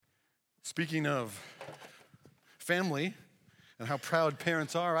Speaking of family and how proud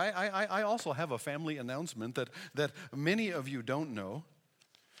parents are, I also have a family announcement that many of you don't know.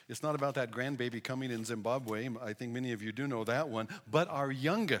 It's not about that grandbaby coming in Zimbabwe. I think many of you do know that one. But our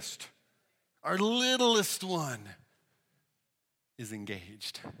youngest, our littlest one, is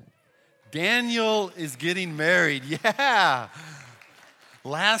engaged. Daniel is getting married. Yeah.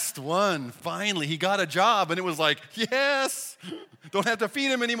 Last one, finally. He got a job, and it was like, yes, don't have to feed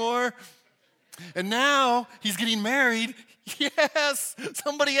him anymore. And now he's getting married. Yes,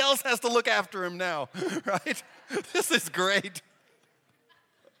 somebody else has to look after him now, right? This is great.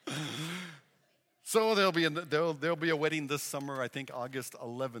 So there'll be a wedding this summer. I think August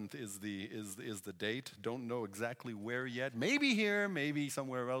 11th is the date. Don't know exactly where yet. Maybe here, maybe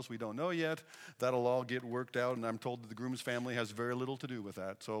somewhere else. We don't know yet. That'll all get worked out, and I'm told that the groom's family has very little to do with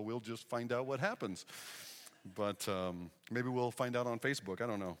that. So we'll just find out what happens. But maybe we'll find out on Facebook. I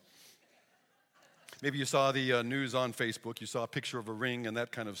don't know. Maybe you saw the news on Facebook. You saw a picture of a ring and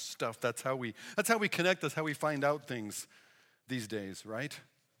that kind of stuff. That's how we connect. That's how we find out things these days, right?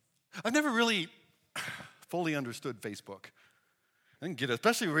 I've never really fully understood Facebook. I didn't get it,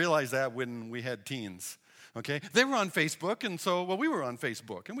 especially realize that when we had teens. Okay, they were on Facebook, and so we were on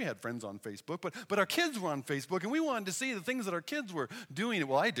Facebook, and we had friends on Facebook, but our kids were on Facebook, and we wanted to see the things that our kids were doing.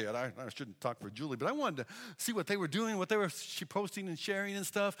 Well, I did. I shouldn't talk for Julie, but I wanted to see what they were doing, what they were posting and sharing and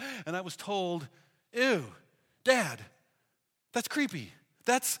stuff. And I was told, "Ew, Dad, that's creepy.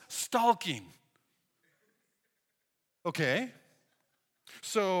 That's stalking." Okay,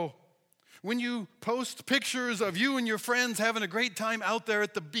 so when you post pictures of you and your friends having a great time out there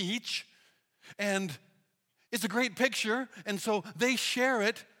at the beach, and it's a great picture, and so they share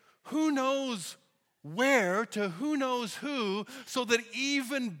it, who knows where to who knows who, so that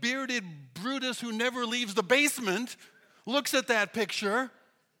even bearded Brutus who never leaves the basement looks at that picture.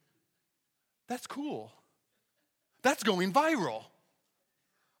 That's cool. That's going viral.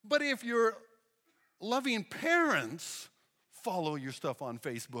 But if your loving parents follow your stuff on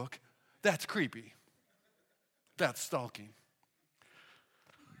Facebook, that's creepy. That's stalking.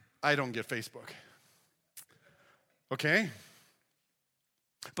 I don't get Facebook. Okay?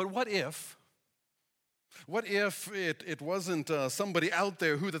 But what if it wasn't somebody out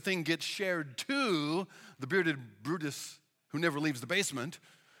there who the thing gets shared to, the bearded Brutus who never leaves the basement,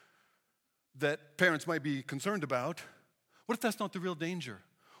 that parents might be concerned about? What if that's not the real danger?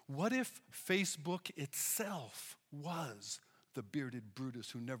 What if Facebook itself was the bearded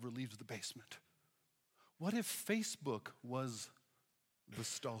Brutus who never leaves the basement? What if Facebook was the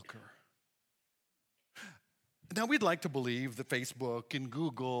stalker? Now, we'd like to believe that Facebook and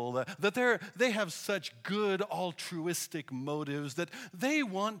Google, that they have such good altruistic motives, that they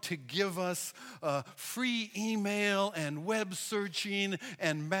want to give us free email and web searching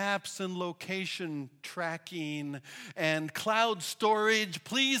and maps and location tracking and cloud storage.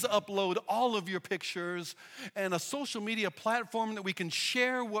 Please upload all of your pictures, and a social media platform that we can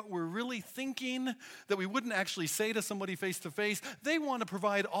share what we're really thinking, that we wouldn't actually say to somebody face to face. They want to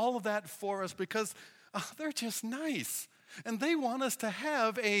provide all of that for us because they're just nice. And they want us to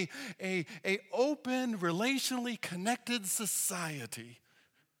have a open, relationally connected society.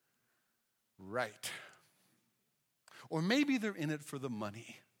 Right. Or maybe they're in it for the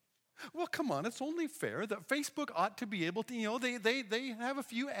money. Well, come on, it's only fair that Facebook ought to be able to, they have a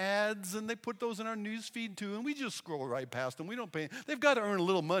few ads and they put those in our news feed too, and we just scroll right past them. We don't pay. They've got to earn a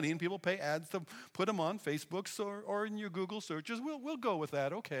little money, and people pay ads to put them on Facebook or in your Google searches. We'll go with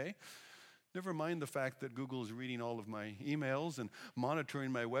that, okay. Never mind the fact that Google is reading all of my emails and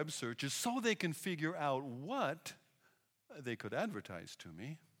monitoring my web searches so they can figure out what they could advertise to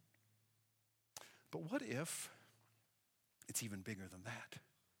me. But what if it's even bigger than that?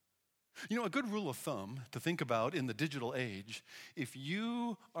 A good rule of thumb to think about in the digital age, if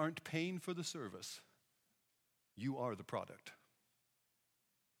you aren't paying for the service, you are the product.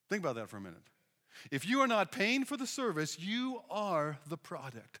 Think about that for a minute. If you are not paying for the service, you are the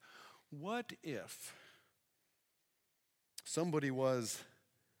product. What if somebody was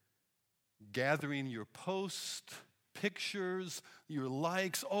gathering your posts, pictures, your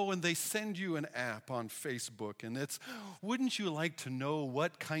likes, and they send you an app on Facebook, and it's, wouldn't you like to know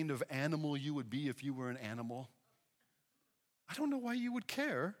what kind of animal you would be if you were an animal? I don't know why you would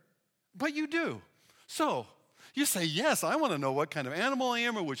care, but you do. So, you say, yes, I want to know what kind of animal I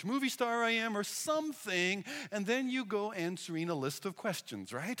am or which movie star I am or something, and then you go answering a list of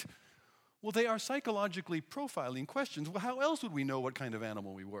questions, right? Well, they are psychologically profiling questions. Well, how else would we know what kind of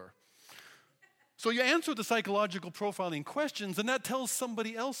animal we were? So you answer the psychological profiling questions, and that tells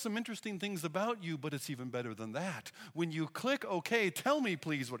somebody else some interesting things about you, but it's even better than that. When you click, okay, tell me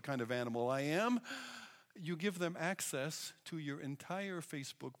please what kind of animal I am, you give them access to your entire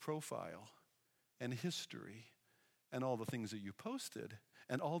Facebook profile and history and all the things that you posted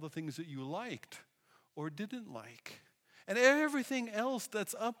and all the things that you liked or didn't like. And everything else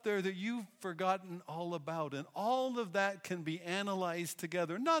that's up there that you've forgotten all about. And all of that can be analyzed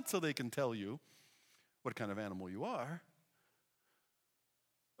together, not so they can tell you what kind of animal you are,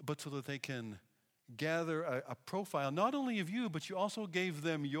 but so that they can gather a profile, not only of you, but you also gave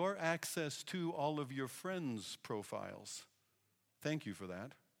them your access to all of your friends' profiles. Thank you for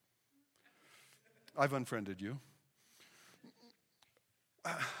that. I've unfriended you.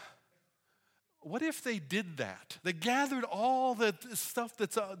 What if they did that? They gathered all the stuff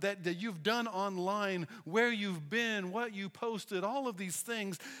that you've done online, where you've been, what you posted, all of these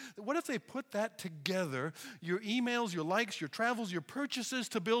things. What if they put that together, your emails, your likes, your travels, your purchases,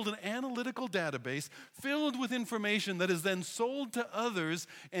 to build an analytical database filled with information that is then sold to others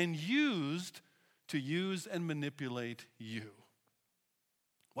and used to use and manipulate you?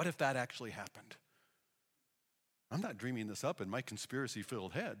 What if that actually happened? I'm not dreaming this up in my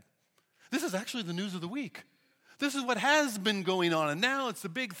conspiracy-filled head. This is actually the news of the week. This is what has been going on. And now it's the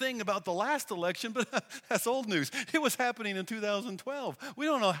big thing about the last election, but that's old news. It was happening in 2012. We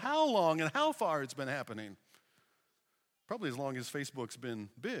don't know how long and how far it's been happening. Probably as long as Facebook's been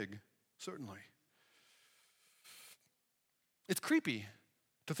big, certainly. It's creepy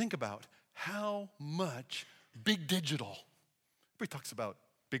to think about how much big digital. Everybody talks about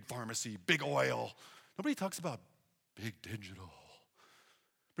big pharmacy, big oil. Nobody talks about big digital.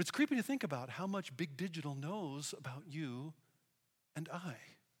 But it's creepy to think about how much big digital knows about you and I.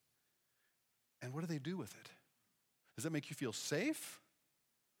 And what do they do with it? Does that make you feel safe?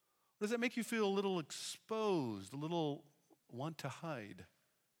 Or does that make you feel a little exposed, a little want to hide?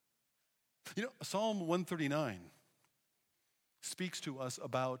 You know, Psalm 139 speaks to us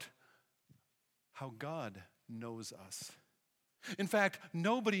about how God knows us. In fact,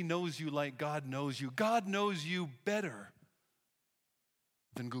 nobody knows you like God knows you. God knows you better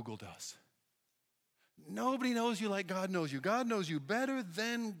than Google does. Nobody knows you like God knows you. God knows you better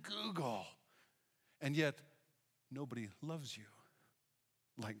than Google. And yet, nobody loves you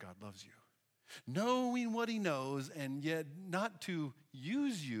like God loves you. Knowing what he knows, and yet not to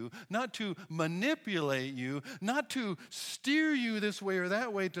use you, not to manipulate you, not to steer you this way or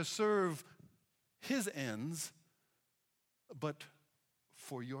that way to serve his ends, but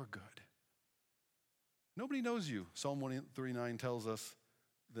for your good. Nobody knows you, Psalm 139 tells us,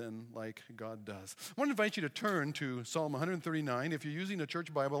 than like God does. I want to invite you to turn to Psalm 139. If you're using a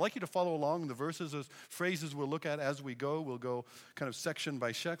church Bible, I'd like you to follow along the verses, those phrases we'll look at as we go. We'll go kind of section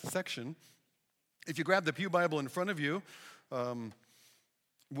by section. If you grab the Pew Bible in front of you,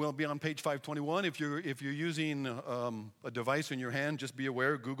 we'll be on page 521. If you're using a device in your hand, just be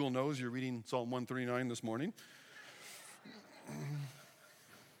aware, Google knows you're reading Psalm 139 this morning.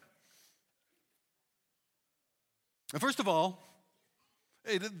 First of all,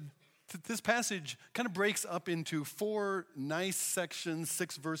 this passage kind of breaks up into 4 nice sections,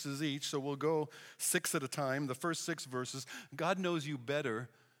 6 verses each, so we'll go 6 at a time. The first 6 verses, God knows you better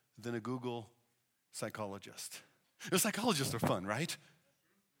than a Google psychologist. You know, psychologists are fun, right?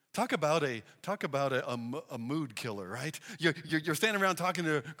 Talk about a mood killer, right? You're standing around talking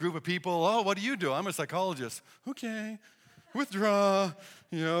to a group of people. Oh, what do you do? I'm a psychologist. Okay. Withdraw,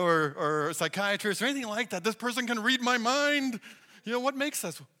 or a psychiatrist or anything like that. This person can read my mind. What makes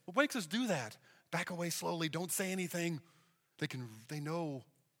us do that? Back away slowly. Don't say anything. They know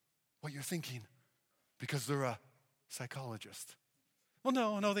what you're thinking because they're a psychologist. Well,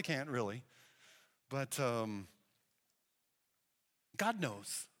 no, they can't really. But God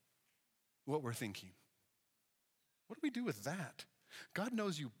knows what we're thinking. What do we do with that? God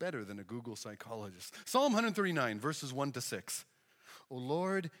knows you better than a Google psychologist. Psalm 139, verses 1 to 6. O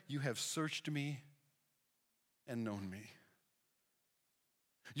Lord, you have searched me and known me.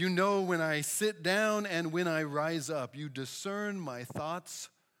 You know when I sit down and when I rise up. You discern my thoughts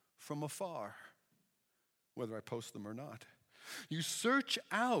from afar, whether I post them or not. You search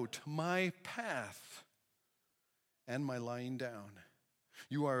out my path and my lying down.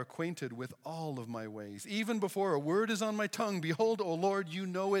 You are acquainted with all of my ways. Even before a word is on my tongue, behold, O Lord, you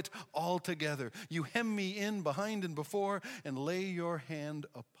know it altogether. You hem me in behind and before and lay your hand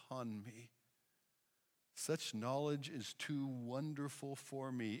upon me. Such knowledge is too wonderful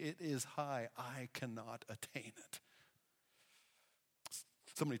for me. It is high. I cannot attain it.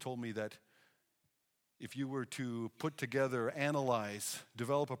 Somebody told me that if you were to put together, analyze,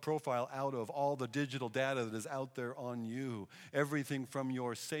 develop a profile out of all the digital data that is out there on you, everything from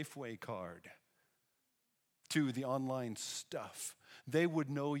your Safeway card to the online stuff, they would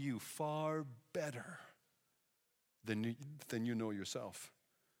know you far better than you know yourself.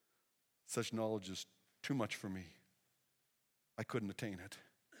 Such knowledge is too much for me. I couldn't attain it.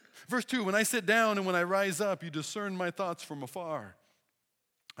 Verse 2, when I sit down and when I rise up, you discern my thoughts from afar.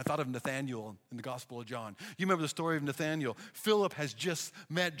 I thought of Nathanael in the Gospel of John. You remember the story of Nathanael. Philip has just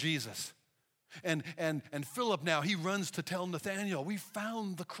met Jesus. And Philip now, he runs to tell Nathanael, we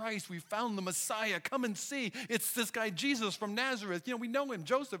found the Christ, we found the Messiah. Come and see. It's this guy Jesus from Nazareth. We know him,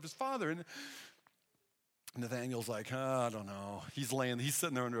 Joseph, his father. And Nathanael's like, I don't know. He's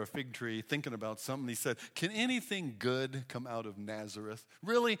sitting there under a fig tree thinking about something. He said, can anything good come out of Nazareth?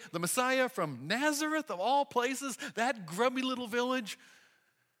 Really? The Messiah from Nazareth, of all places? That grubby little village?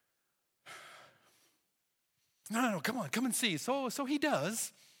 No, come on, come and see. So he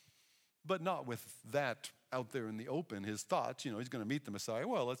does, but not with that out there in the open, his thoughts. He's going to meet the Messiah.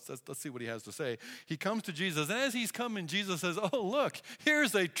 Well, let's see what he has to say. He comes to Jesus, and as he's coming, Jesus says, oh, look,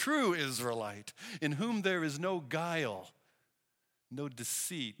 here's a true Israelite in whom there is no guile, no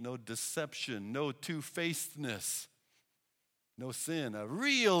deceit, no deception, no two-facedness, no sin, a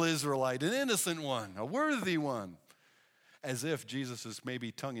real Israelite, an innocent one, a worthy one. As if Jesus is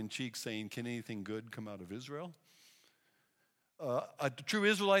maybe tongue-in-cheek saying, can anything good come out of Israel? A true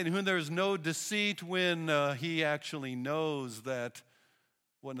Israelite in whom there is no deceit, when he actually knows that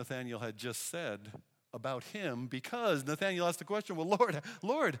what Nathanael had just said about him, because Nathanael asked the question, well,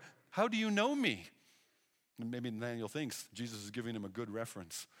 Lord, how do you know me? And maybe Nathanael thinks Jesus is giving him a good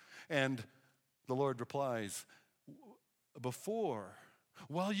reference. And the Lord replies,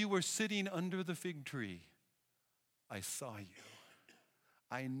 while you were sitting under the fig tree, I saw you.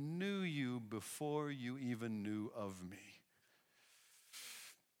 I knew you before you even knew of me.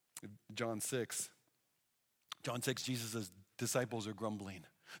 John 6, Jesus' disciples are grumbling.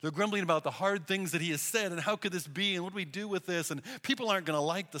 They're grumbling about the hard things that he has said, and how could this be, and what do we do with this? And people aren't going to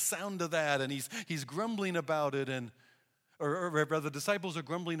like the sound of that, and he's grumbling about it, or rather, the disciples are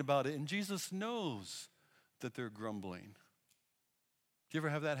grumbling about it, and Jesus knows that they're grumbling. Do you ever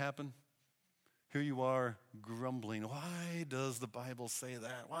have that happen? Here you are grumbling. Why does the Bible say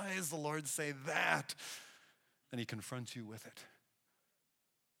that? Why does the Lord say that? And he confronts you with it.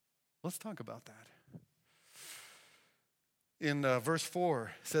 Let's talk about that. In verse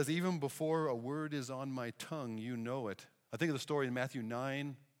 4, it says, even before a word is on my tongue, you know it. I think of the story in Matthew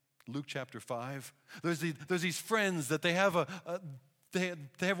 9, Luke chapter 5. There's these friends that they have they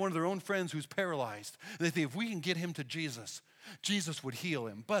have one of their own friends who's paralyzed. And they think, if we can get him to Jesus, Jesus would heal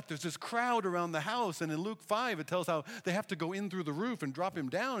him. But there's this crowd around the house, and in Luke 5, it tells how they have to go in through the roof and drop him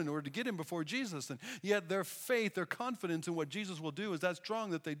down in order to get him before Jesus. And yet their faith, their confidence in what Jesus will do is that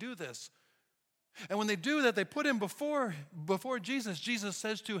strong that they do this. And when they do that, they put him before Jesus. Jesus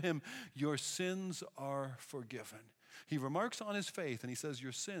says to him, your sins are forgiven. He remarks on his faith, and he says,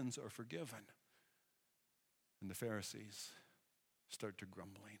 your sins are forgiven. And the Pharisees start to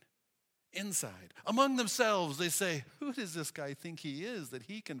grumbling. Inside, among themselves, they say, who does this guy think he is that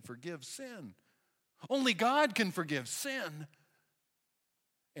he can forgive sin? Only God can forgive sin.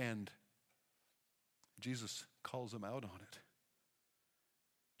 And Jesus calls them out on it.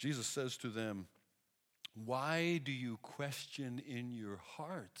 Jesus says to them, why do you question in your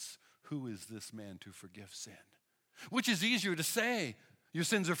hearts, who is this man to forgive sin? Which is easier to say, your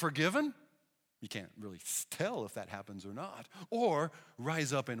sins are forgiven? You can't really tell if that happens or not. Or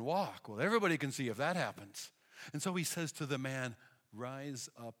rise up and walk. Well, everybody can see if that happens. And so he says to the man, rise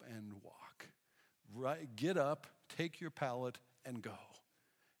up and walk. Get up, take your pallet, and go.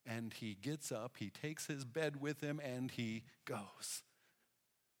 And he gets up, he takes his bed with him, and he goes.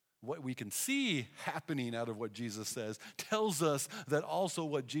 What we can see happening out of what Jesus says tells us that also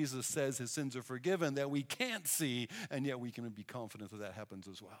what Jesus says, his sins are forgiven, that we can't see, and yet we can be confident that that happens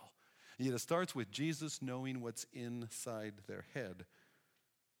as well. Yet it starts with Jesus knowing what's inside their head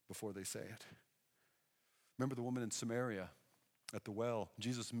before they say it. Remember the woman in Samaria at the well?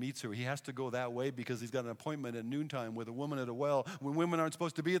 Jesus meets her. He has to go that way because he's got an appointment at noontime with a woman at a well when women aren't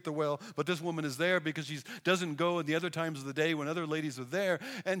supposed to be at the well, but this woman is there because she doesn't go at the other times of the day when other ladies are there,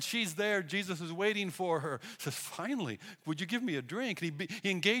 and she's there. Jesus is waiting for her. He says, finally, would you give me a drink? He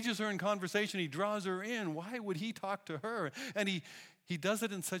engages her in conversation. He draws her in. Why would he talk to her? And he does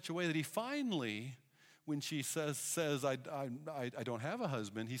it in such a way that he finally, when she says I don't have a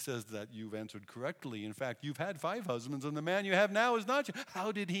husband, he says that you've answered correctly. In fact, you've had 5 husbands, and the man you have now is not you.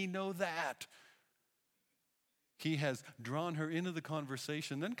 How did he know that? He has drawn her into the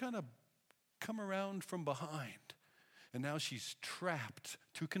conversation, then kind of come around from behind. And now she's trapped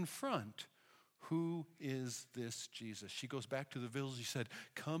to confront, who is this Jesus? She goes back to the village. She said,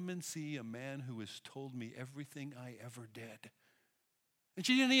 come and see a man who has told me everything I ever did. And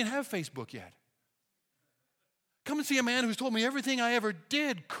she didn't even have Facebook yet. Come and see a man who's told me everything I ever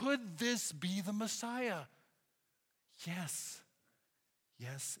did. Could this be the Messiah? Yes.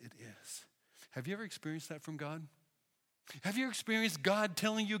 Yes, it is. Have you ever experienced that from God? Have you experienced God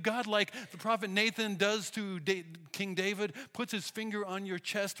telling you, God, like the prophet Nathan does to King David, puts his finger on your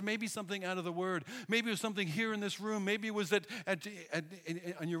chest, maybe something out of the Word, maybe it was something here in this room, maybe it was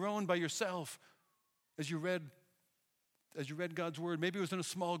on your own by yourself as you read God's Word, maybe it was in a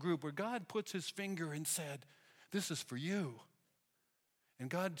small group where God puts his finger and said, this is for you. And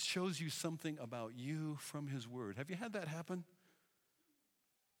God shows you something about you from his Word. Have you had that happen?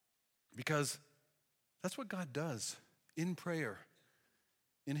 Because that's what God does in prayer,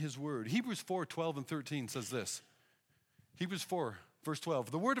 in his Word. Hebrews 4:12 and 13 says this. Hebrews 4, verse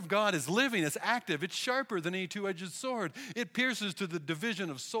 12. The Word of God is living, it's active, it's sharper than any two-edged sword. It pierces to the division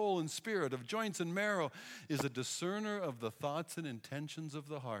of soul and spirit, of joints and marrow, is a discerner of the thoughts and intentions of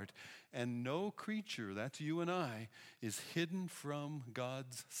the heart. And no creature, that's you and I, is hidden from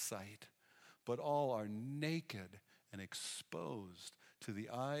God's sight, but all are naked and exposed to the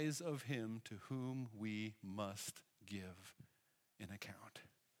eyes of him to whom we must give an account.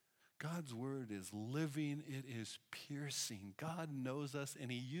 God's Word is living, it is piercing. God knows us,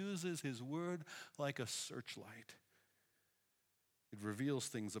 and he uses his Word like a searchlight. It reveals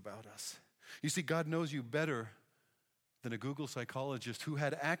things about us. You see, God knows you better than a Google psychologist who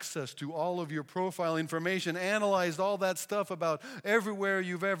had access to all of your profile information, analyzed all that stuff about everywhere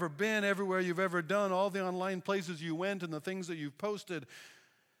you've ever been, everywhere you've ever done, all the online places you went and the things that you've posted.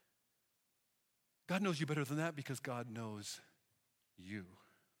 God knows you better than that because God knows you.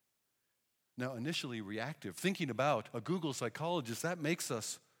 Now, initially reactive, thinking about a Google psychologist, that makes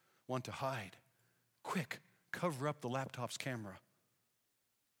us want to hide. Quick, cover up the laptop's camera.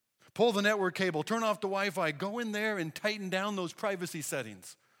 Pull the network cable, turn off the Wi-Fi, go in there and tighten down those privacy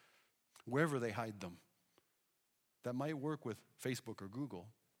settings, wherever they hide them. That might work with Facebook or Google,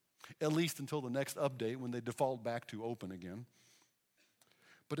 at least until the next update when they default back to open again.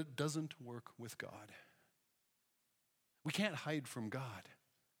 But it doesn't work with God. We can't hide from God.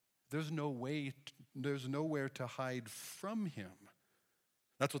 There's nowhere to hide from him.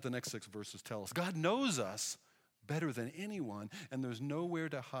 That's what the next 6 verses tell us. God knows us better than anyone, and there's nowhere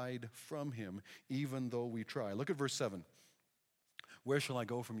to hide from him, even though we try. Look at verse 7. Where shall I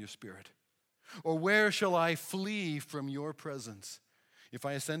go from your spirit? Or where shall I flee from your presence? If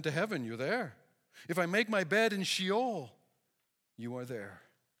I ascend to heaven, you're there. If I make my bed in Sheol, you are there.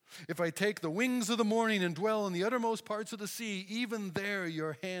 If I take the wings of the morning and dwell in the uttermost parts of the sea, even there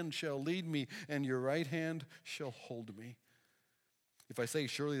your hand shall lead me, and your right hand shall hold me. If I say,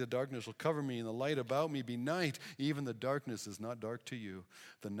 surely the darkness will cover me, and the light about me be night, even the darkness is not dark to you.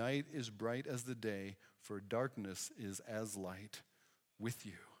 The night is bright as the day, for darkness is as light with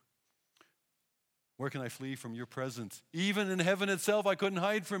you. Where can I flee from your presence? Even in heaven itself, I couldn't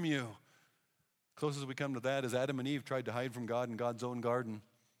hide from you. Closest we come to that is Adam and Eve tried to hide from God in God's own garden.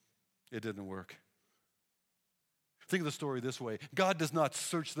 It didn't work. Think of the story this way. God does not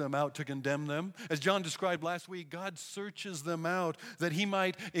search them out to condemn them. As John described last week, God searches them out that he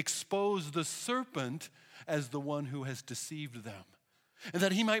might expose the serpent as the one who has deceived them, and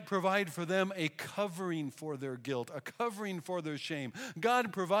that he might provide for them a covering for their guilt, a covering for their shame.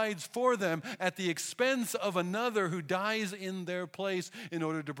 God provides for them at the expense of another who dies in their place in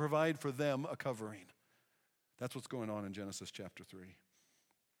order to provide for them a covering. That's what's going on in Genesis chapter 3.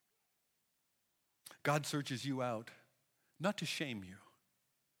 God searches you out, not to shame you,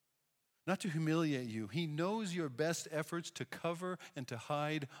 not to humiliate you. He knows your best efforts to cover and to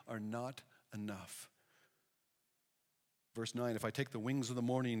hide are not enough. Verse 9, if I take the wings of the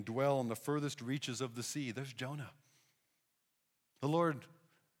morning, dwell in the furthest reaches of the sea. There's Jonah. The Lord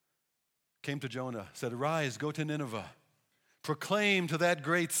came to Jonah, said, arise, go to Nineveh, proclaim to that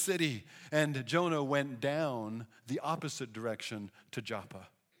great city. And Jonah went down the opposite direction to Joppa.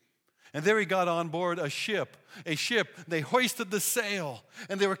 And there he got on board a ship. They hoisted the sail,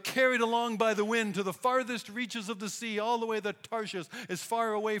 and they were carried along by the wind to the farthest reaches of the sea, all the way to Tarshish, as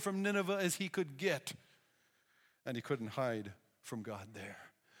far away from Nineveh as he could get. And he couldn't hide from God there.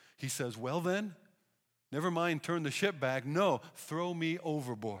 He says, well then, never mind, turn the ship back. No, throw me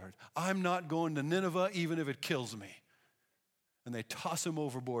overboard. I'm not going to Nineveh even if it kills me. And they toss him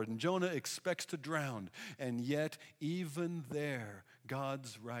overboard, and Jonah expects to drown. And yet, even there,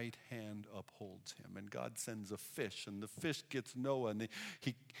 God's right hand upholds him. And God sends a fish, and the fish gets Noah, and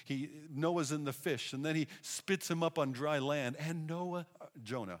Noah's in the fish, and then he spits him up on dry land. And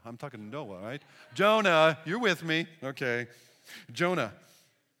Jonah, I'm talking Noah, right? Jonah, you're with me. Okay. Jonah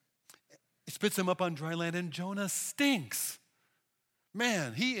spits him up on dry land, and Jonah stinks.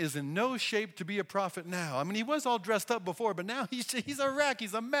 Man, he is in no shape to be a prophet now. I mean, he was all dressed up before, but now he's a wreck.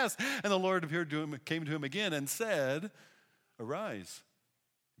 He's a mess. And the Lord appeared to him, came to him again and said, "Arise,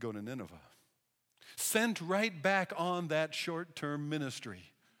 go to Nineveh." Sent right back on that short-term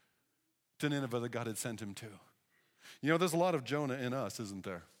ministry to Nineveh that God had sent him to. You know, there's a lot of Jonah in us, isn't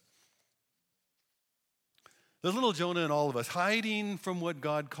there? There's little Jonah in all of us, hiding from what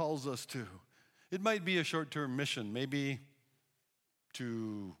God calls us to. It might be a short-term mission, maybe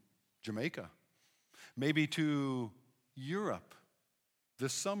to Jamaica, maybe to Europe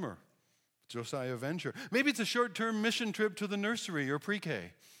this summer, Josiah Venture. Maybe it's a short-term mission trip to the nursery or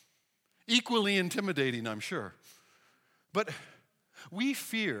pre-K. Equally intimidating, I'm sure. But we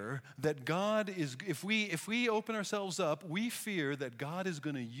fear that God is, if we open ourselves up, we fear that God is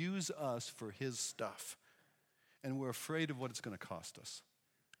going to use us for his stuff. And we're afraid of what it's going to cost us,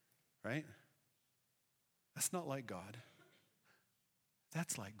 right? That's not like God.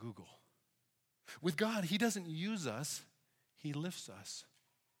 That's like Google. With God, he doesn't use us, he lifts us.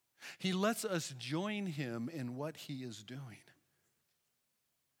 He lets us join him in what he is doing.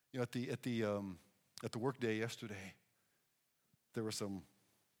 You know, at the work day yesterday, there were some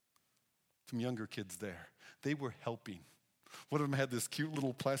younger kids there. They were helping. One of them had this cute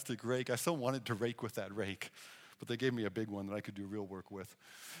little plastic rake. I so wanted to rake with that rake, but they gave me a big one that I could do real work with.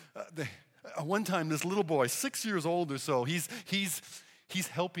 One time, this little boy, 6 years old or so, he's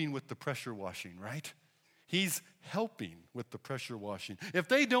helping with the pressure washing, right? He's helping with the pressure washing. If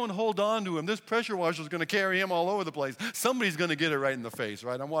they don't hold on to him, this pressure washer is going to carry him all over the place. Somebody's going to get it right in the face,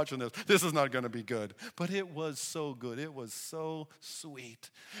 right? I'm watching this. This is not going to be good. But it was so good. It was so sweet.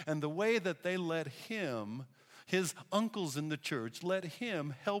 And the way that they let him, his uncles in the church, let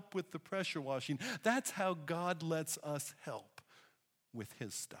him help with the pressure washing, that's how God lets us help with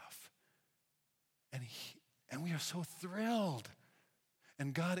his stuff. And we are so thrilled.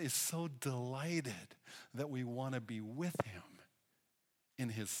 And God is so delighted that we want to be with him in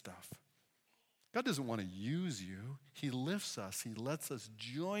his stuff. God doesn't want to use you. He lifts us. He lets us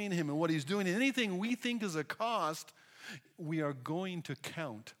join him in what he's doing. And anything we think is a cost, we are going to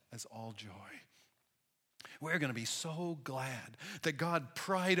count as all joy. We're going to be so glad that God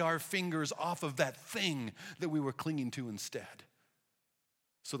pried our fingers off of that thing that we were clinging to instead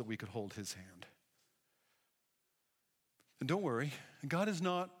so that we could hold his hand. And don't worry, God is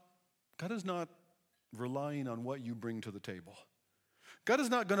not relying on what you bring to the table. God is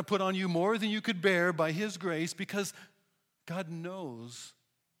not going to put on you more than you could bear by his grace, because God knows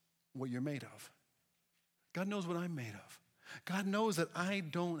what you're made of. God knows what I'm made of. God knows that I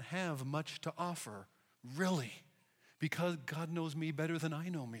don't have much to offer, really, because God knows me better than I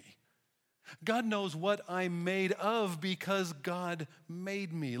know me. God knows what I'm made of because God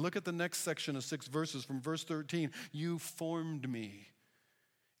made me. Look at the next section of 6 verses from verse 13. You formed me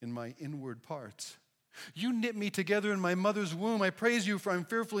in my inward parts. You knit me together in my mother's womb. I praise you, for I'm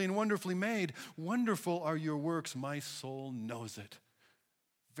fearfully and wonderfully made. Wonderful are your works. My soul knows it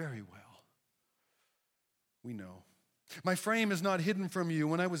very well. We know. My frame is not hidden from you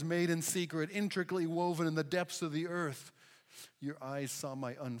when I was made in secret, intricately woven in the depths of the earth. Your eyes saw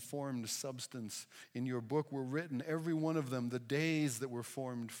my unformed substance. In your book were written, every one of them, the days that were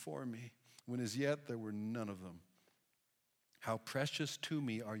formed for me, when as yet there were none of them. How precious to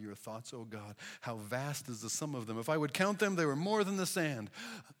me are your thoughts, O God. How vast is the sum of them. If I would count them, they were more than the sand.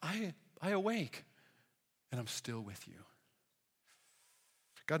 I awake, and I'm still with you.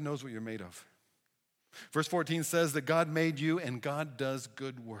 God knows what you're made of. Verse 14 says that God made you, and God does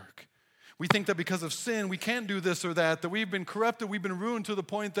good work. We think that because of sin, we can't do this or that we've been corrupted, we've been ruined to the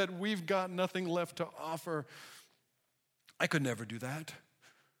point that we've got nothing left to offer. I could never do that.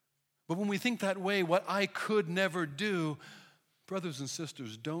 But when we think that way, what I could never do, brothers and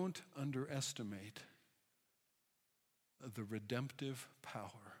sisters, don't underestimate the redemptive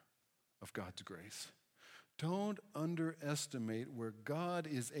power of God's grace. Don't underestimate where God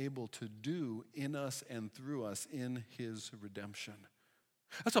is able to do in us and through us in his redemption.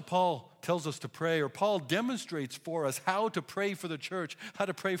 That's what Paul tells us to pray, or Paul demonstrates for us how to pray for the church, how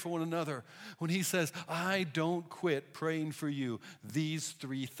to pray for one another, when he says, I don't quit praying for you these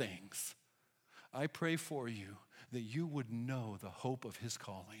 3 things. I pray for you that you would know the hope of his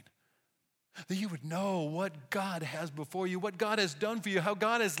calling, That you would know what God has before you, what God has done for you, how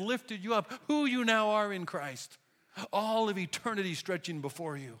God has lifted you up, who you now are in Christ. All of eternity stretching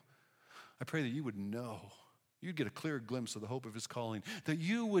before you. I pray that you would know. You'd get a clear glimpse of the hope of his calling, that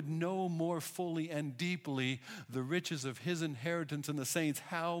you would know more fully and deeply the riches of his inheritance in the saints,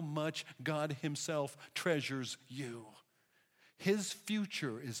 how much God himself treasures you. His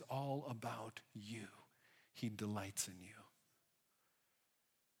future is all about you. He delights in you.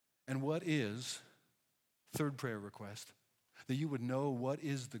 And what is, third prayer request, that you would know what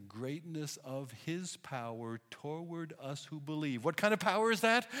is the greatness of his power toward us who believe. What kind of power is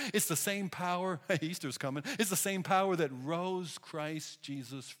that? It's the same power, Easter's coming, it's the same power that rose Christ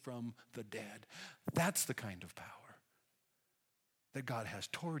Jesus from the dead. That's the kind of power that God has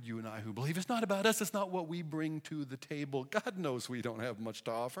toward you and I who believe. It's not about us. It's not what we bring to the table. God knows we don't have much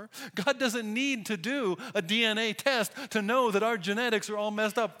to offer. God doesn't need to do a DNA test to know that our genetics are all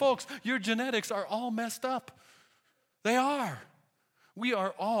messed up. Folks, your genetics are all messed up. They are. We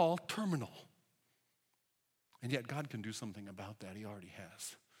are all terminal. And yet God can do something about that. He already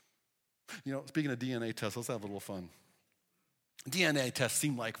has. You know, speaking of DNA tests, let's have a little fun. DNA tests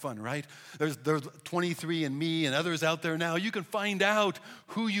seem like fun, right? There's 23andMe and others out there now. You can find out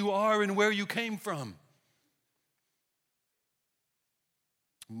who you are and where you came from.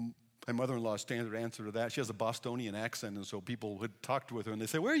 My mother-in-law's standard answer to that, she has a Bostonian accent, and so people would talk with her, and they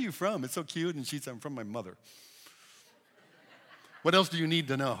say, "Where are you from?" It's so cute, and she said, "I'm from my mother." What else do you need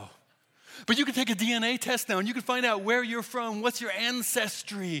to know? But you can take a DNA test now, and you can find out where you're from, what's your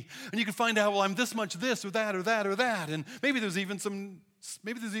ancestry, and you can find out, well, I'm this much this or that or that or that, and maybe there's even some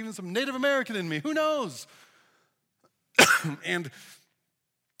Native American in me. Who knows? and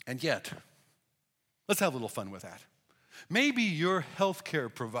yet, let's have a little fun with that. Maybe your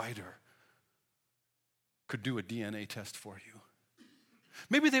healthcare provider could do a DNA test for you.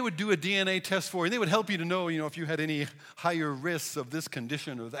 Maybe they would do a DNA test for you. They would help you to know, if you had any higher risks of this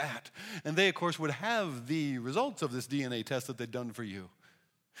condition or that. And they, of course, would have the results of this DNA test that they'd done for you.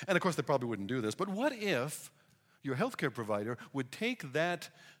 And, of course, they probably wouldn't do this. But what if your healthcare provider would take that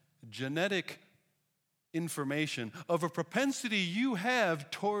genetic information of a propensity you have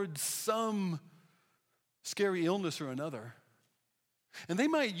towards some scary illness or another, and they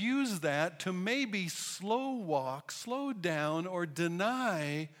might use that to maybe slow down, or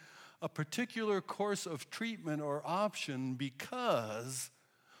deny a particular course of treatment or option, because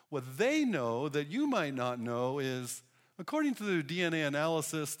what they know that you might not know is, according to the DNA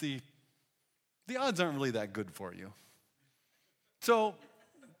analysis, the odds aren't really that good for you. So,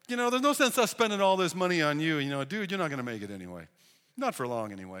 there's no sense us spending all this money on you. Dude, you're not going to make it anyway. Not for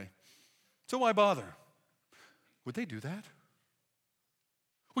long anyway. So why bother? Would they do that?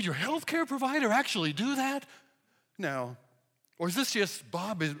 Would your healthcare provider actually do that? Now, or is this just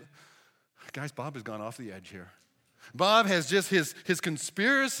Bob has gone off the edge here. Bob has just, his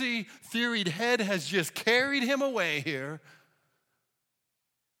conspiracy theoried head has just carried him away here.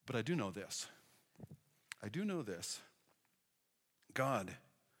 But I do know this. God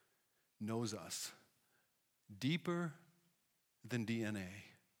knows us deeper than DNA.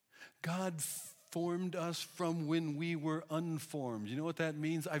 God formed us from when we were unformed. You know what that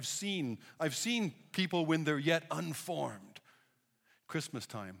means? I've seen people when they're yet unformed. Christmas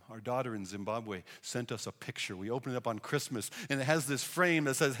time, our daughter in Zimbabwe sent us a picture. We opened it up on Christmas, and it has this frame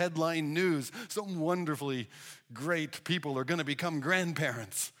that says headline news. Some wonderfully great people are going to become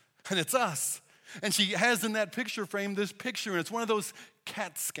grandparents, and it's us. And she has in that picture frame this picture, and it's one of those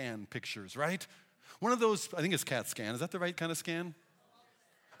CAT scan pictures, right? One of those, I think it's CAT scan. Is that the right kind of scan?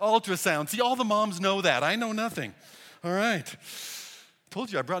 Ultrasound. See, all the moms know that. I know nothing. All right.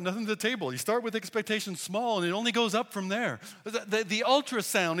 Told you I brought nothing to the table. You start with expectations small, and it only goes up from there. The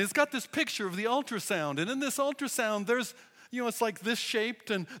ultrasound, it's got this picture of the ultrasound. And in this ultrasound, there's, it's like this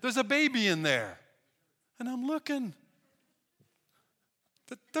shaped, and there's a baby in there. And I'm looking.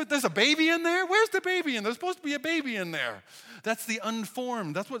 There's a baby in there? Where's the baby in there? There's supposed to be a baby in there. That's the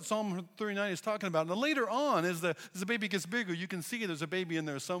unformed. That's what Psalm 39 is talking about. And later on, as the baby gets bigger, you can see there's a baby in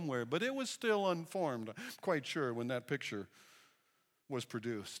there somewhere. But it was still unformed, I'm quite sure, when that picture was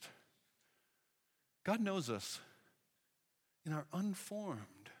produced. God knows us in our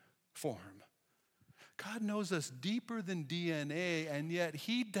unformed form. God knows us deeper than DNA, and yet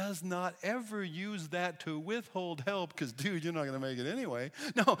he does not ever use that to withhold help because, dude, you're not going to make it anyway.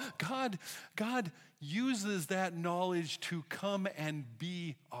 No, God uses that knowledge to come and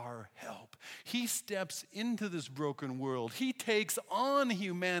be our help. He steps into this broken world. He takes on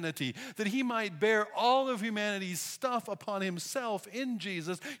humanity that he might bear all of humanity's stuff upon himself in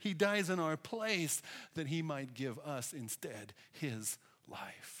Jesus. He dies in our place that he might give us instead his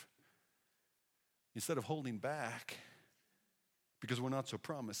life. instead of holding back because we're not so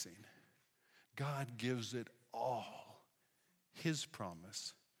promising, God gives it all, his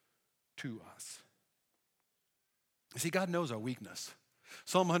promise, to us. You see, God knows our weakness.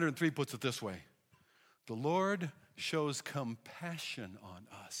 Psalm 103 puts it this way: the Lord shows compassion on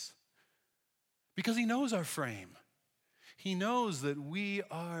us because he knows our frame. He knows that we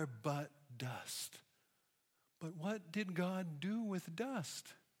are but dust. But what did God do with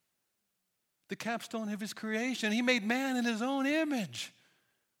dust? The capstone of his creation. He made man in his own image.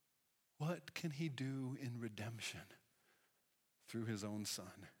 What can he do in redemption? Through his own Son.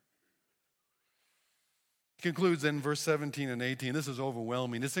 He concludes in verse 17 and 18. This is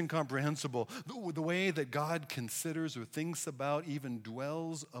overwhelming. It's incomprehensible. The way that God considers or thinks about, even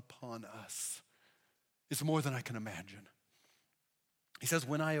dwells upon us. It's more than I can imagine. He says,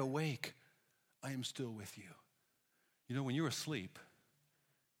 when I awake, I am still with you. You know, when you're asleep,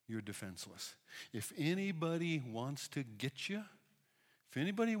 you're defenseless. If anybody wants to get you, if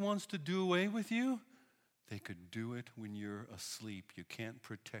anybody wants to do away with you, they could do it when you're asleep. You can't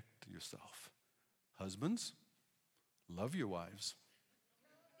protect yourself. Husbands, love your wives.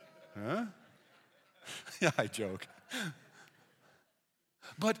 Huh? Yeah, I joke.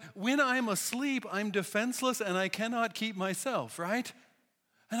 But when I'm asleep, I'm defenseless and I cannot keep myself, right?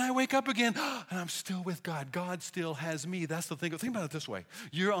 And I wake up again, and I'm still with God. God still has me. That's the thing. Think about it this way.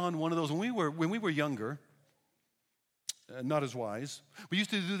 You're on one of those. When we were younger, not as wise, we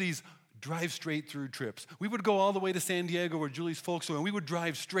used to do these drive straight through trips. We would go all the way to San Diego where Julie's folks were, and we would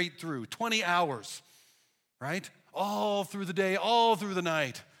drive straight through, 20 hours, right? All through the day, all through the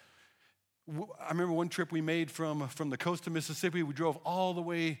night. I remember one trip we made from the coast of Mississippi. We drove all the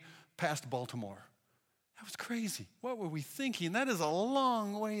way past Baltimore. That was crazy. What were we thinking? That is a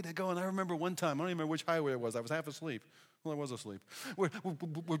long way to go. And I remember one time, I don't even remember which highway it was. I was half asleep. Well, I was asleep.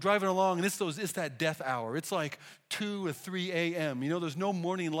 We're driving along, and it's that death hour. It's like 2 or 3 a.m. You know, there's no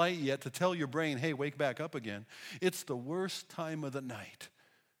morning light yet to tell your brain, hey, wake back up again. It's the worst time of the night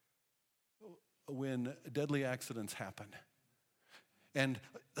when deadly accidents happen. And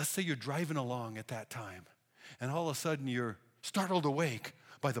let's say you're driving along at that time, and all of a sudden you're startled awake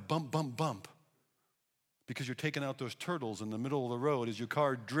by the bump, bump, bump. Because you're taking out those turtles in the middle of the road as your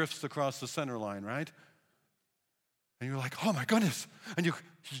car drifts across the center line, right? And you're like, oh my goodness. And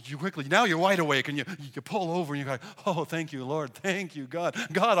you quickly, now you're wide awake and you pull over and you're like, oh, thank you, Lord. Thank you, God.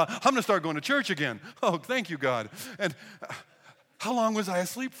 God, I'm going to start going to church again. Oh, thank you, God. And how long was I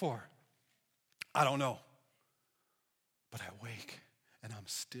asleep for? I don't know. But I wake and I'm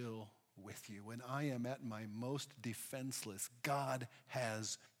still with you. When I am at my most defenseless, God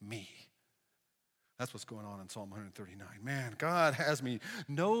has me. That's what's going on in Psalm 139. Man, God has me.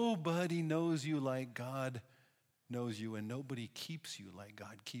 Nobody knows you like God knows you, and nobody keeps you like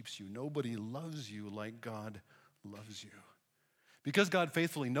God keeps you. Nobody loves you like God loves you. Because God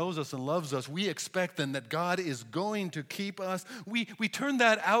faithfully knows us and loves us, we expect then that God is going to keep us. We turn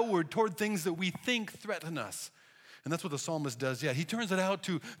that outward toward things that we think threaten us. And that's what the psalmist does. Yeah, he turns it out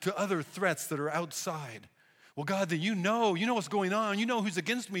to other threats that are outside. Well, God, then you know what's going on. You know who's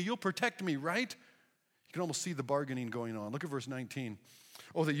against me. You'll protect me, right? You can almost see the bargaining going on. Look at verse 19.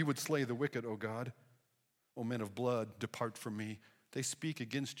 Oh, that you would slay the wicked, O God. O men of blood, depart from me. They speak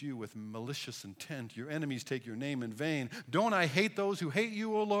against you with malicious intent. Your enemies take your name in vain. Don't I hate those who hate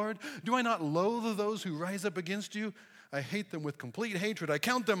you, O Lord? Do I not loathe those who rise up against you? I hate them with complete hatred. I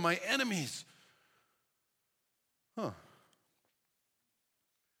count them my enemies.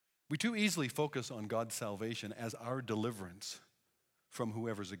 We too easily focus on God's salvation as our deliverance from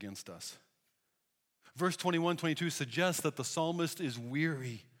whoever's against us. Verse 21, 22 suggests that the psalmist is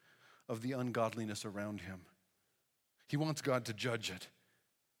weary of the ungodliness around him. He wants God to judge it.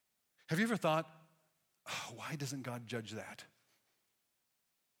 Have you ever thought, why doesn't God judge that?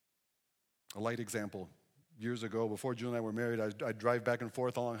 A light example. Years ago, before Julie and I were married, I'd drive back and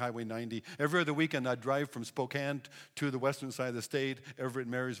forth along Highway 90. Every other weekend, I'd drive from Spokane to the western side of the state, Everett,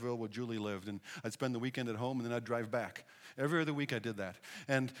 Marysville, where Julie lived. And I'd spend the weekend at home, and then I'd drive back. Every other week, I did that.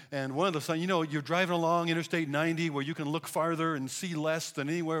 And one of the, you're driving along Interstate 90 where you can look farther and see less than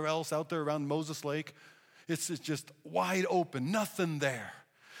anywhere else out there around Moses Lake. It's just wide open, nothing there.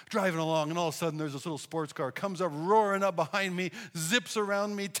 Driving along, and all of a sudden, there's this little sports car, comes up, roaring up behind me, zips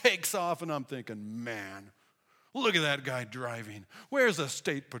around me, takes off, and I'm thinking, man, look at that guy driving. Where's a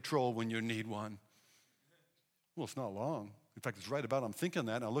state patrol when you need one? Well, it's not long. In fact, it's right about I'm thinking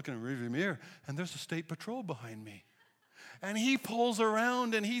that, and I'm looking in the rearview mirror, and there's a state patrol behind me. And he pulls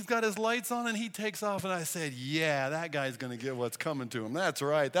around, and he's got his lights on, and he takes off, and I said, yeah, that guy's going to get what's coming to him. That's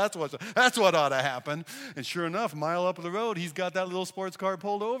right. That's what ought to happen. And sure enough, a mile up the road, he's got that little sports car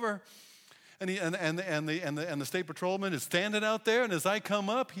pulled over. And the state patrolman is standing out there, and as I come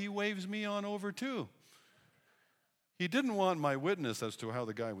up, he waves me on over too. He didn't want my witness as to how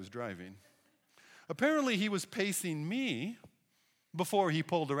the guy was driving. Apparently, he was pacing me before he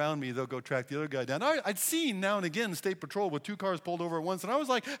pulled around me. They'll go track the other guy down. I'd seen now and again state patrol with 2 cars pulled over at once, and I was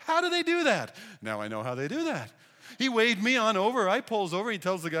like, how do they do that? Now I know how they do that. He waved me on over. I pulls over. He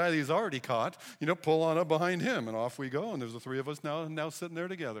tells the guy that he's already caught, pull on up behind him, and off we go. And there's the 3 of us now sitting there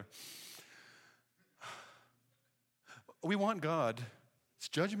together. We want God's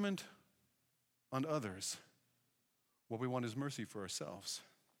judgment on others. What we want is mercy for ourselves.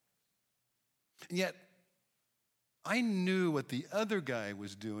 And yet, I knew what the other guy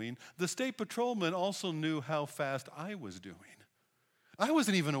was doing. The state patrolman also knew how fast I was doing. I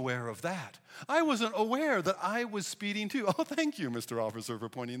wasn't even aware of that. I wasn't aware that I was speeding too. Oh, thank you, Mr. Officer, for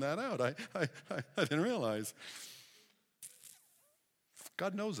pointing that out. I didn't realize.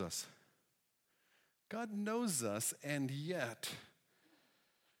 God knows us. God knows us, and yet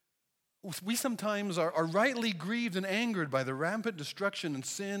we sometimes are rightly grieved and angered by the rampant destruction and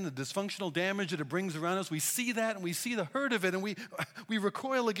sin, the dysfunctional damage that it brings around us. We see that, and we see the hurt of it, and we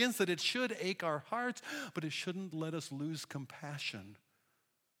recoil against it. It should ache our hearts, but it shouldn't let us lose compassion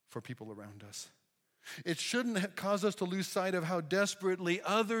for people around us. It shouldn't cause us to lose sight of how desperately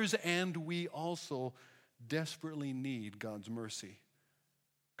others and we also desperately need God's mercy,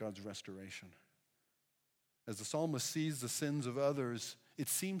 God's restoration. As the psalmist sees the sins of others, it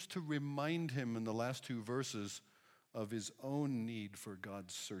seems to remind him in the last 2 verses of his own need for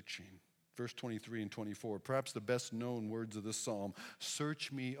God's searching. Verse 23 and 24, perhaps the best known words of this psalm: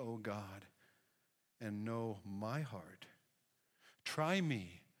 search me, O God, and know my heart. Try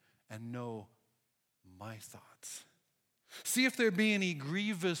me and know my thoughts. See if there be any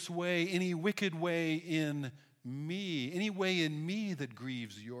grievous way, any wicked way in me, any way in me that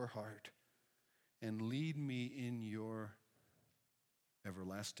grieves your heart, and lead me in your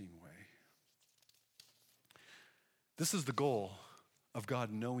everlasting way. This is the goal of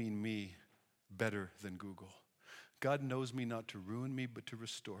God knowing me better than Google. God knows me not to ruin me, but to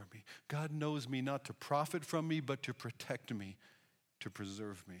restore me. God knows me not to profit from me, but to protect me, to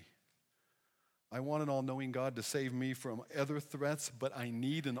preserve me. I want an all-knowing God to save me from other threats, but I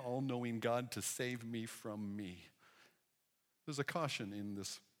need an all-knowing God to save me from me. There's a caution in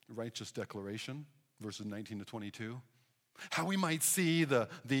this righteous declaration, verses 19 to 22. How we might see the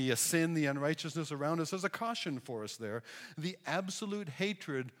sin, the unrighteousness around us. There's a caution for us there. The absolute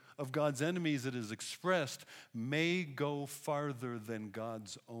hatred of God's enemies that is expressed may go farther than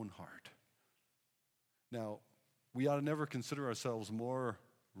God's own heart. Now, we ought to never consider ourselves more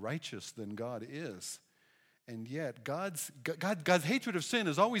righteous than God is. And yet, God's hatred of sin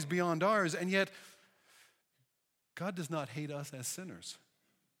is always beyond ours, and yet God does not hate us as sinners.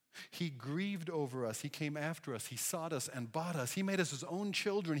 He grieved over us. He came after us. He sought us and bought us. He made us his own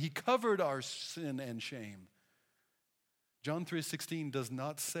children. He covered our sin and shame. John 3:16 does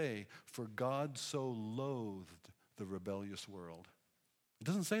not say, for God so loathed the rebellious world. It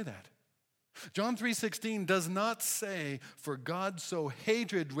doesn't say that. John 3:16 does not say, for God so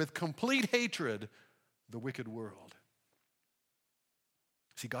hated with complete hatred the wicked world.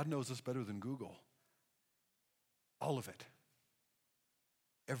 See, God knows us better than Google. All of it.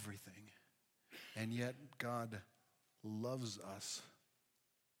 Everything. And yet God loves us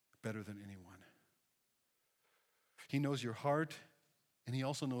better than anyone. He knows your heart, and he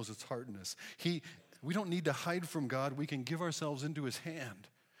also knows its hardness. We don't need to hide from God. We can give ourselves into his hand.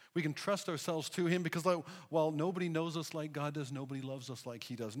 We can trust ourselves to him because while nobody knows us like God does, nobody loves us like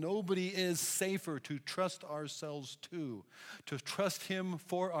he does. Nobody is safer to trust ourselves to trust him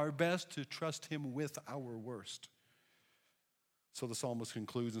for our best, to trust him with our worst. So the psalmist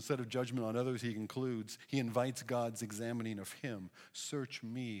concludes, instead of judgment on others, he invites God's examining of him. Search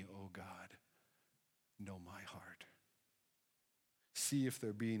me, O God, know my heart. See if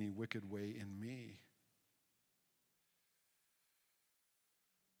there be any wicked way in me.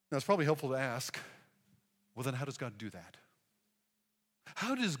 Now, it's probably helpful to ask, well, then how does God do that?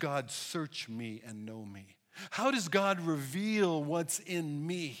 How does God search me and know me? How does God reveal what's in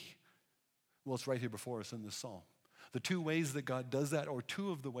me? Well, it's right here before us in this psalm. The 2 ways that God does that, or 2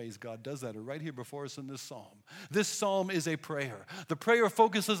 of the ways God does that, are right here before us in this psalm. This psalm is a prayer. The prayer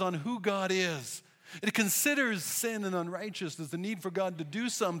focuses on who God is. It considers sin and unrighteousness, the need for God to do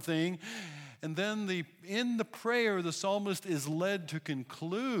something. And then in the prayer, the psalmist is led to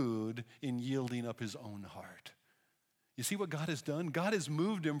conclude in yielding up his own heart. You see what God has done? God has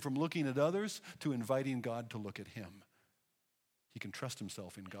moved him from looking at others to inviting God to look at him. He can trust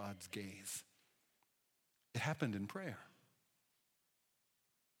himself in God's gaze. It happened in prayer.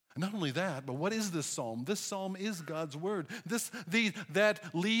 Not only that, but what is this psalm? This psalm is God's word. That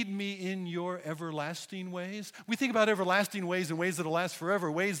lead me in your everlasting ways. We think about everlasting ways and ways that will last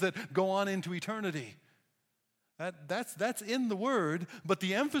forever, ways that go on into eternity. That's in the word, but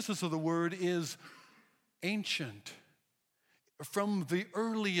the emphasis of the word is ancient, from the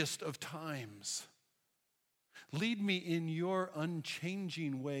earliest of times. Lead me in your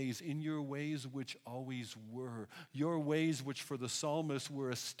unchanging ways, in your ways which always were, your ways which for the psalmist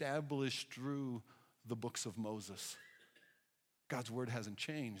were established through the books of Moses. God's word hasn't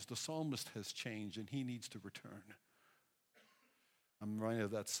changed. The psalmist has changed, and he needs to return. I'm reminded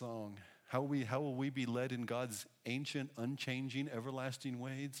of that song. How will we be led in God's ancient, unchanging, everlasting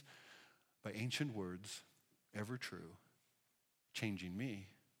ways? By ancient words, ever true, changing me,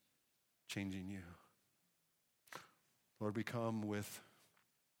 changing you. Lord, we come with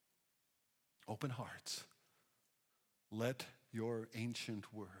open hearts. Let your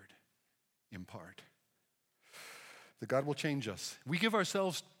ancient word impart. That God will change us. We give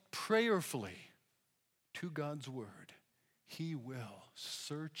ourselves prayerfully to God's word. He will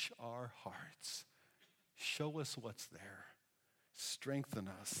search our hearts, show us what's there, strengthen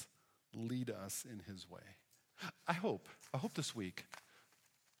us, lead us in his way. I hope this week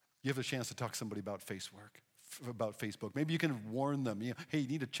you have a chance to talk to somebody about Facebook. Maybe you can warn them, hey, you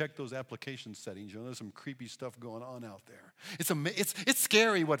need to check those application settings. There's some creepy stuff going on out there. It's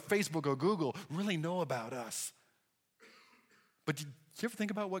scary what Facebook or Google really know about us. But do you ever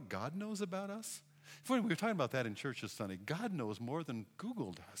think about what God knows about us? We were talking about that in church this Sunday. God knows more than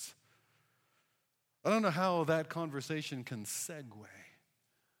Google does. I don't know how that conversation can segue,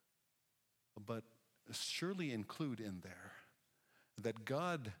 but surely include in there that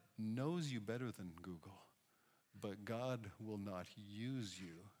God knows you better than Google. But God will not use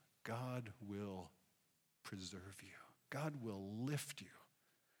you. God will preserve you. God will lift you.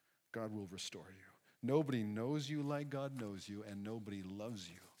 God will restore you. Nobody knows you like God knows you, and nobody loves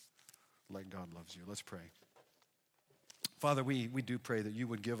you like God loves you. Let's pray. Father, we do pray that you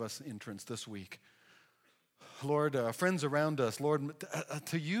would give us entrance this week. Lord, friends around us, Lord,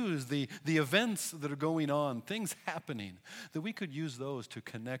 to use the events that are going on, things happening, that we could use those to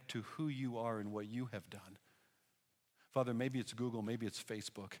connect to who you are and what you have done. Father, maybe it's Google, maybe it's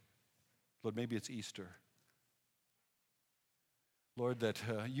Facebook. Lord, maybe it's Easter. Lord, that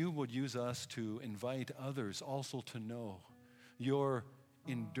you would use us to invite others also to know your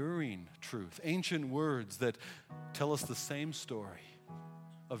enduring truth, ancient words that tell us the same story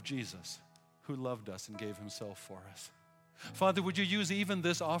of Jesus who loved us and gave himself for us. Father, would you use even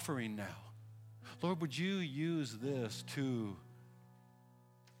this offering now? Lord, would you use this to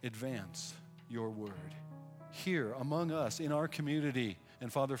advance your word here among us, in our community,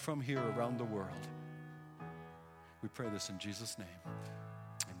 and Father, from here around the world. We pray this in Jesus' name.